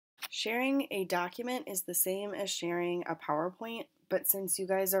Sharing a document is the same as sharing a PowerPoint, but since you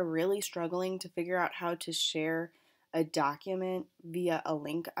guys are really struggling to figure out how to share a document via a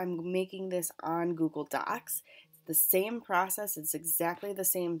link, I'm making this on Google Docs. It's the same process, it's exactly the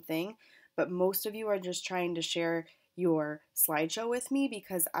same thing, but most of you are just trying to share your slideshow with me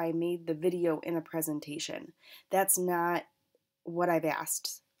because I made the video in a presentation. That's not what I've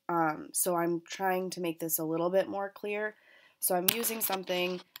asked. So I'm trying to make this a little bit more clear. So I'm using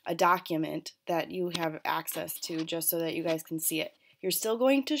something, a document that you have access to just so that you guys can see it. You're still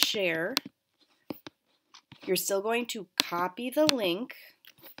going to share. You're still going to copy the link,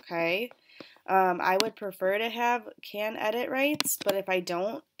 okay? I would prefer to have can edit rights, but if I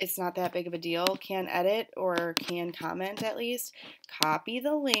don't, it's not that big of a deal. Can edit or can comment at least. Copy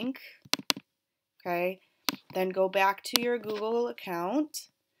the link, okay? Then go back to your Google account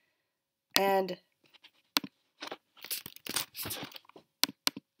and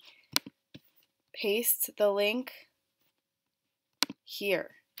paste the link here,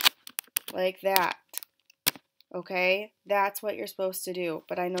 like that. Okay, that's what you're supposed to do,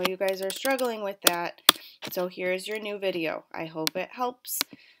 but I know you guys are struggling with that, so here's your new video. I hope it helps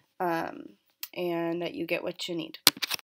and that you get what you need.